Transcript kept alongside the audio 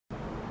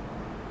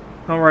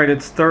Alright,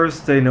 it's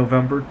Thursday,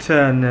 November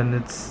 10, and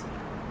it's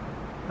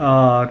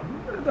uh,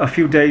 a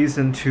few days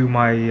into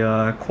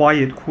my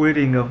quiet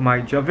quitting of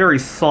my job. Very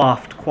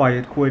soft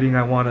quiet quitting,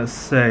 I want to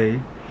say.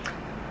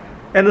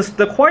 And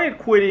the quiet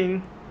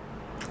quitting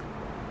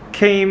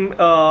came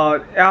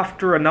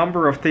after a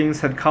number of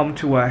things had come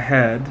to a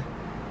head.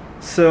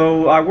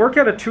 So I work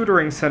at a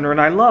tutoring center,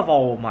 and I love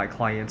all of my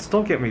clients,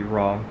 don't get me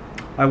wrong.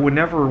 I would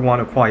never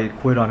want to quiet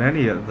quit on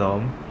any of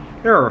them.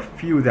 There are a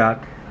few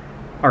that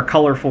are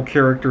colorful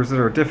characters that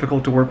are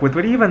difficult to work with,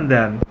 but even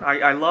then,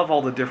 I love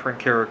all the different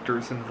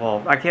characters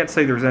involved. I can't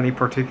say there's any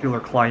particular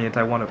client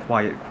I want to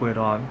quiet quit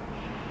on.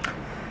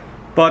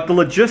 But the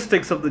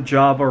logistics of the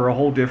job are a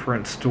whole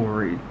different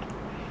story.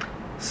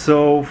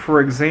 So,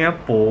 for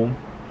example,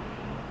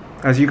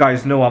 as you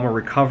guys know, I'm a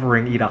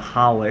recovering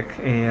eataholic,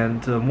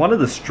 and one of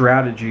the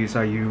strategies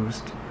I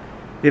used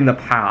in the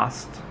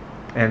past,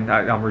 and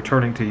I'm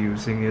returning to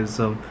using, is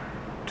to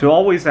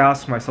always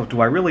ask myself,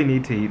 do I really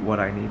need to eat what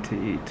I need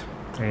to eat?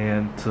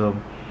 And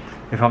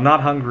if I'm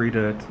not hungry,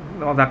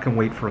 well, that can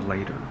wait for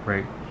later,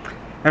 right?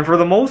 And for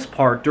the most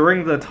part,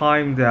 during the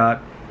time that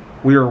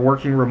we were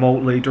working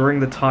remotely, during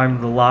the time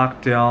of the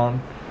lockdown,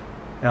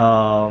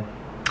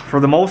 for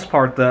the most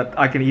part, that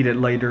I can eat it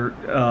later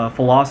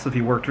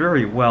philosophy worked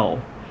very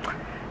well.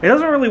 It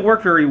doesn't really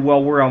work very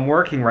well where I'm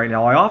working right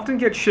now. I often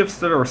get shifts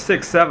that are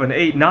 6, 7,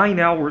 8, 9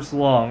 hours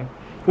long,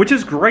 which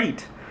is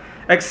great,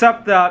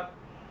 except that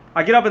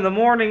I get up in the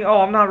morning,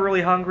 oh, I'm not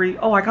really hungry.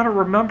 Oh, I gotta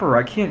remember,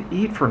 I can't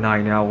eat for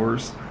 9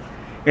 hours.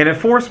 And it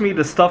forced me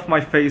to stuff my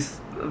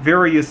face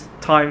various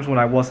times when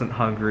I wasn't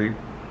hungry.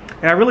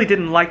 And I really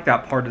didn't like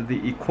that part of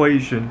the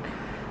equation.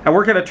 I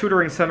work at a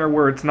tutoring center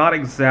where it's not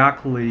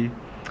exactly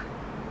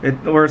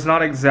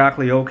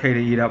okay to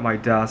eat at my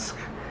desk.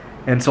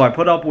 And so I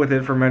put up with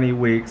it for many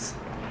weeks.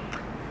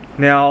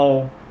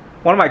 Now,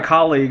 one of my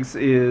colleagues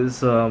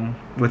is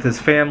with his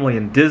family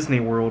in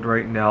Disney World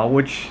right now,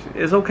 which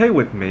is okay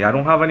with me. I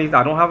don't have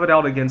it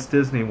out against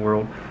Disney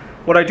World.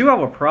 What I do have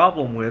a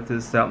problem with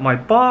is that my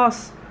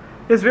boss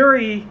is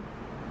very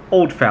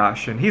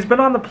old-fashioned. He's been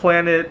on the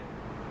planet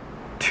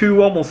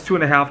almost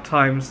 2.5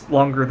 times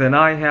longer than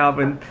I have,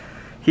 and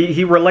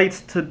he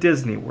relates to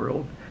Disney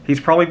World.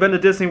 He's probably been to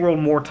Disney World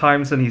more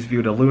times than he's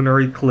viewed a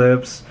lunar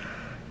eclipse.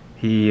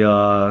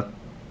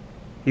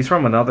 He's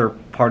from another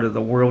part of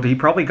the world. He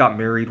probably got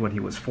married when he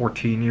was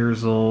 14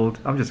 years old.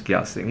 I'm just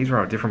guessing. He's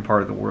from a different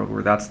part of the world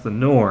where that's the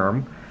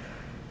norm.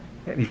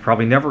 And he's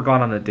probably never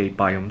gone on a date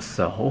by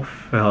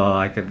himself.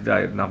 I'm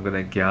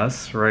gonna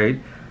guess, right?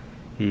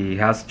 He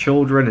has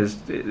children.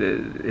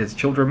 His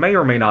children may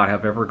or may not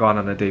have ever gone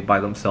on a date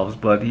by themselves,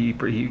 but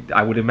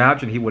I would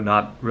imagine he would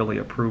not really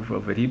approve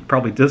of it. He'd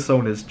probably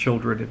disown his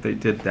children if they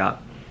did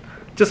that.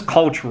 Just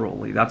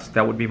culturally,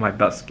 that would be my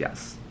best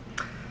guess.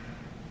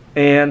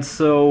 And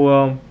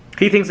so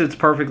he thinks it's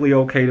perfectly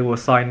okay to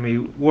assign me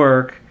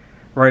work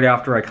right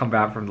after I come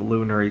back from the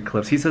lunar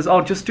eclipse. He says,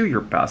 "Oh, just do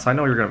your best. I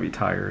know you're going to be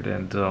tired."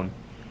 And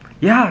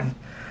yeah,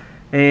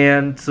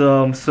 and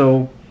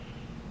so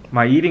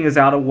my eating is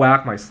out of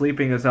whack. My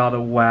sleeping is out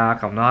of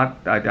whack.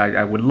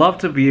 I would love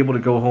to be able to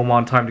go home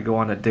on time to go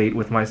on a date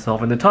with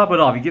myself. And to top it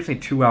off, he gives me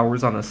 2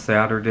 hours on a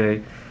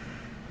Saturday,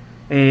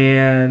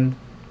 and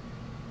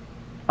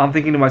I'm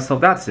thinking to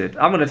myself, that's it.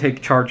 I'm going to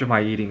take charge of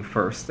my eating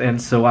first.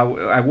 And so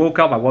I woke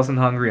up, I wasn't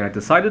hungry, and I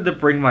decided to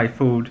bring my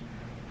food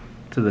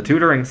to the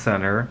tutoring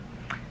center.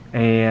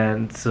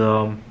 And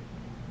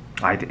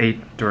I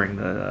ate during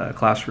the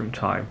classroom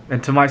time.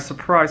 And to my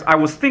surprise, I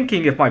was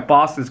thinking if my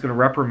boss is going to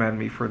reprimand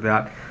me for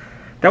that,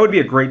 that would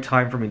be a great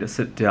time for me to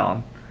sit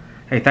down.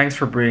 Hey, thanks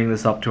for bringing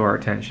this up to our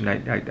attention.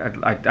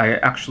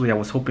 I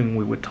was hoping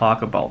we would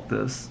talk about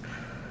this.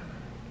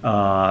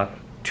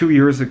 2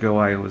 years ago,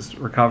 I was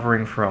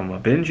recovering from a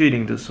binge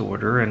eating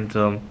disorder, and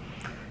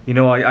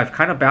I've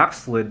kind of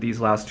backslid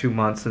these last 2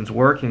 months since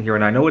working here,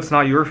 and I know it's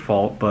not your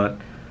fault, but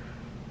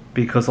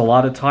because a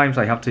lot of times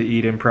I have to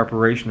eat in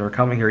preparation for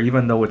coming here,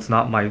 even though it's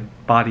not my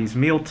body's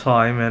meal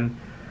time, and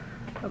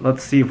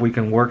let's see if we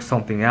can work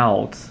something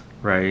out,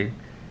 right?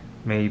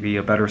 Maybe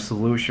a better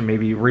solution,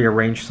 maybe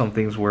rearrange some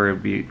things where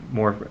it'd be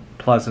more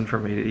pleasant for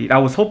me to eat. I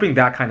was hoping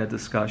that kind of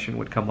discussion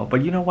would come up,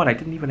 but you know what? I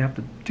didn't even have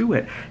to do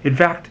it. In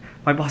fact,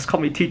 my boss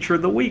called me Teacher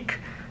of the Week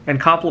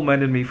and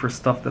complimented me for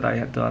stuff that I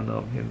had done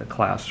in the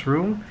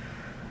classroom.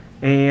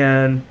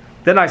 And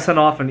then I sent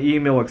off an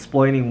email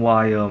explaining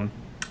why,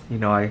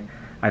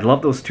 I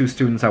love those 2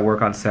 students I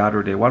work on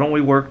Saturday. Why don't we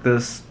work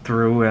this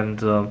through,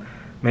 and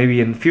maybe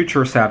in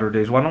future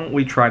Saturdays, why don't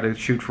we try to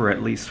shoot for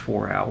at least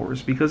 4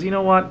 hours? Because you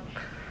know what?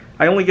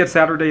 I only get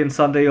Saturday and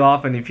Sunday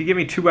off, and if you give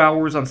me 2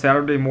 hours on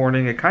Saturday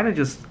morning, it kind of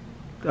just,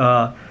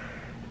 it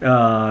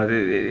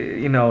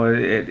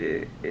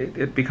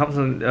becomes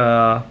an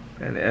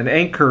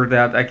anchor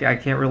that I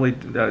can't really.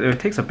 It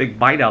takes a big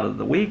bite out of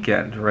the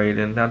weekend, right?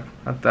 And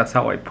that's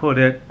how I put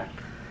it,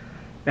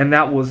 and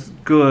that was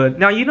good.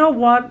 Now you know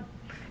what?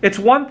 It's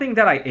one thing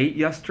that I ate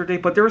yesterday,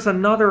 but there's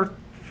another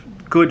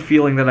good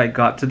feeling that I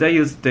got. Today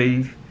is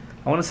I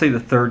want to say the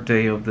 3rd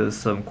day of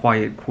this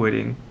quiet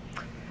quitting.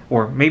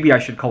 or maybe I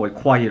should call it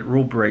quiet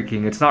rule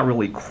breaking. It's not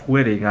really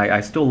quitting.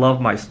 I still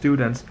love my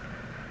students.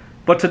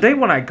 But today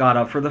when I got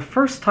up, for the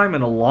first time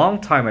in a long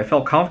time, I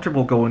felt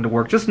comfortable going to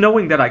work, just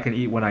knowing that I can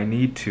eat when I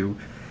need to.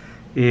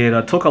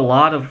 It took a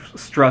lot of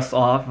stress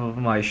off of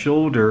my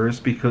shoulders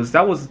because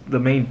that was the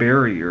main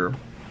barrier.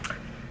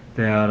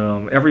 That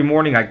every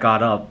morning I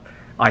got up,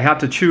 I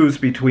had to choose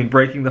between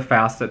breaking the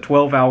fast at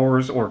 12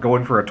 hours or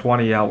going for a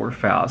 20-hour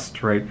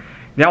fast, right?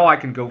 Now I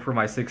can go for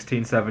my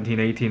 16, 17,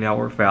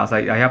 18-hour fast.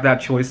 I have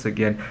that choice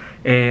again.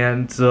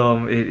 And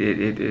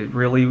it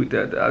really,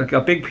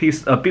 a big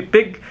piece, a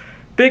big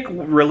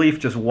relief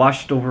just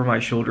washed over my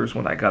shoulders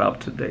when I got up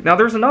today. Now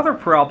there's another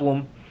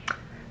problem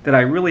that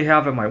I really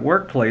have at my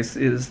workplace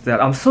is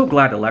that I'm so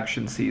glad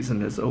election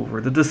season is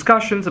over. The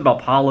discussions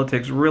about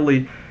politics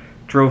really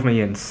drove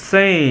me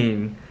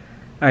insane.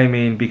 I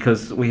mean,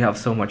 because we have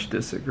so much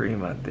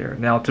disagreement there.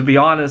 Now, to be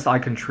honest, I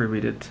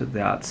contributed to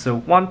that. So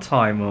one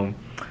time,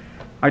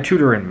 I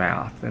tutor in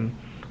math, and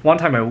one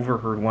time I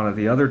overheard one of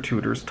the other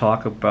tutors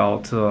talk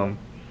about there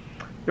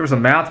was a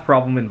math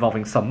problem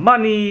involving some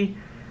money.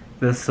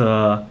 This it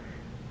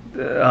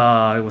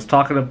was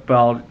talking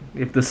about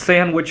if the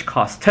sandwich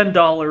cost $10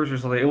 or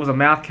something. It was a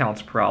math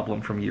counts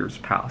problem from years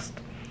past.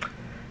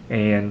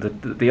 And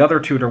the other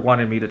tutor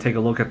wanted me to take a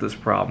look at this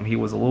problem. He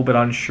was a little bit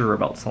unsure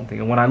about something.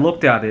 And when I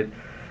looked at it,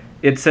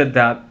 it said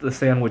that the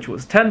sandwich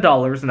was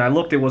 $10, and I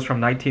looked, it was from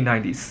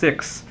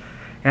 1996.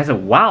 And I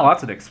said, wow,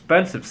 that's an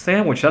expensive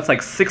sandwich. That's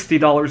like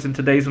 $60 in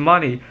today's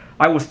money.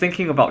 I was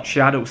thinking about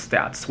Shadow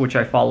Stats, which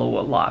I follow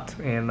a lot.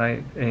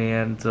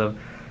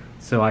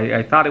 So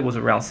I thought it was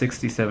around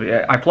 60, 70.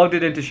 I plugged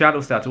it into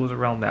Shadow Stats. It was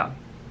around that.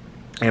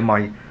 And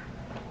my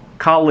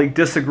colleague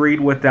disagreed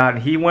with that,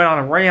 and he went on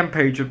a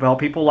rampage about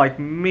people like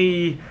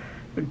me,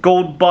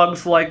 gold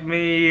bugs like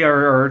me,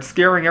 are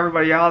scaring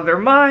everybody out of their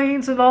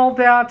minds and all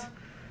that.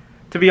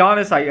 To be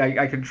honest,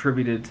 I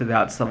contributed to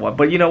that somewhat,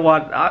 but you know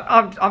what?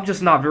 I'm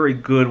just not very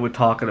good with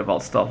talking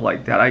about stuff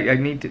like that. I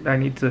need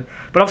to.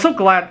 But I'm so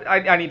glad.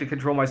 I need to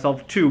control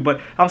myself too.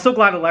 But I'm so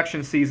glad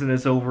election season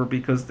is over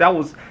because that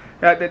was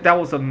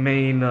a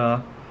main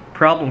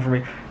problem for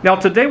me. Now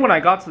today when I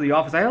got to the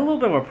office, I had a little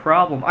bit of a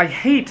problem. I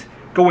hate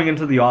going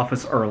into the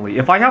office early.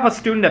 If I have a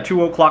student at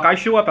 2 o'clock, I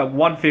show up at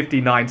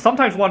 1:59,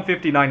 sometimes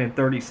 1:59 in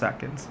 30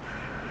 seconds,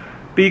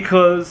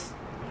 because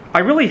I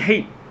really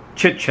hate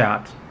chit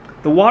chat.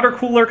 The water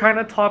cooler kind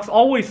of talks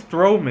always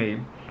throw me,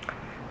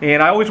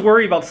 and I always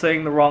worry about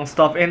saying the wrong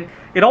stuff, and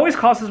it always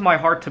causes my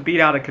heart to beat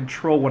out of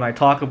control when I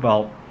talk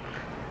about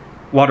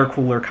water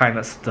cooler kind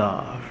of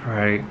stuff,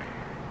 right?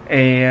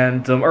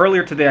 And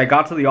earlier today, I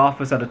got to the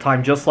office at a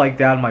time just like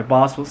that, and my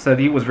boss said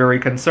he was very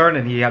concerned,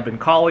 and he had been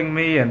calling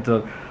me, and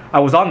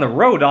I was on the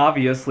road,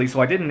 obviously, so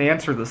I didn't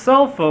answer the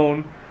cell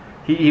phone.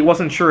 He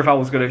wasn't sure if I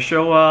was going to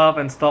show up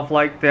and stuff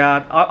like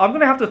that. I'm going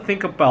to have to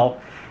think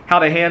about how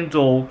to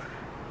handle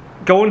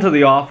going to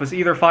the office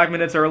either 5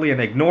 minutes early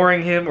and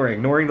ignoring him or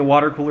ignoring the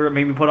water cooler,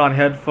 maybe put on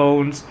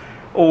headphones,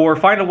 or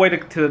find a way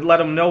to let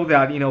him know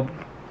that, you know,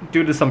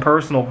 due to some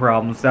personal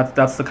problems,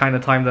 that's the kind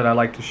of time that I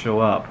like to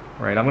show up,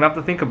 right? I'm going to have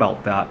to think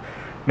about that.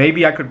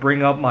 Maybe I could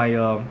bring up my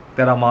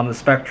that I'm on the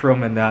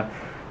spectrum and that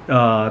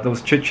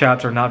those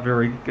chit-chats are not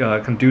very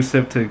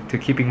conducive to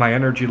keeping my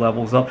energy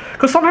levels up.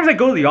 Because sometimes I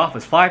go to the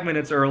office 5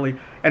 minutes early,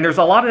 and there's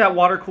a lot of that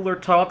water cooler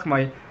talk.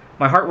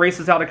 My heart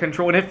races out of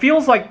control, and it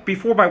feels like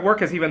before my work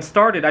has even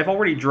started, I've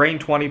already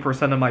drained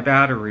 20% of my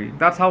battery.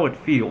 That's how it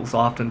feels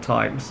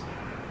oftentimes.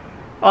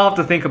 I'll have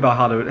to think about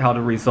how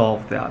to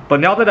resolve that. But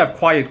now that I've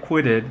quiet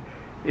quitted,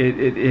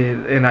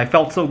 and I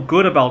felt so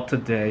good about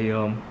today,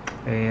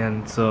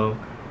 and so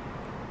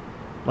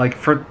like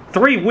for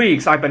 3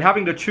 weeks I've been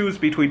having to choose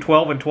between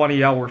 12 and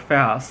 20-hour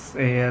fasts,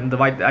 and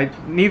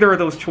neither of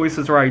those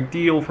choices are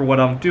ideal for what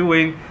I'm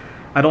doing.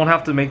 I don't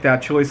have to make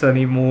that choice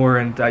anymore,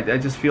 and I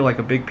just feel like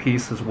a big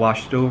piece has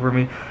washed over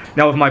me.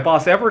 Now, if my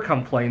boss ever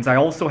complains, I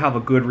also have a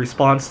good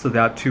response to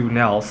that too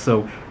now,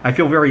 so I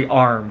feel very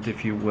armed,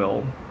 if you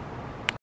will.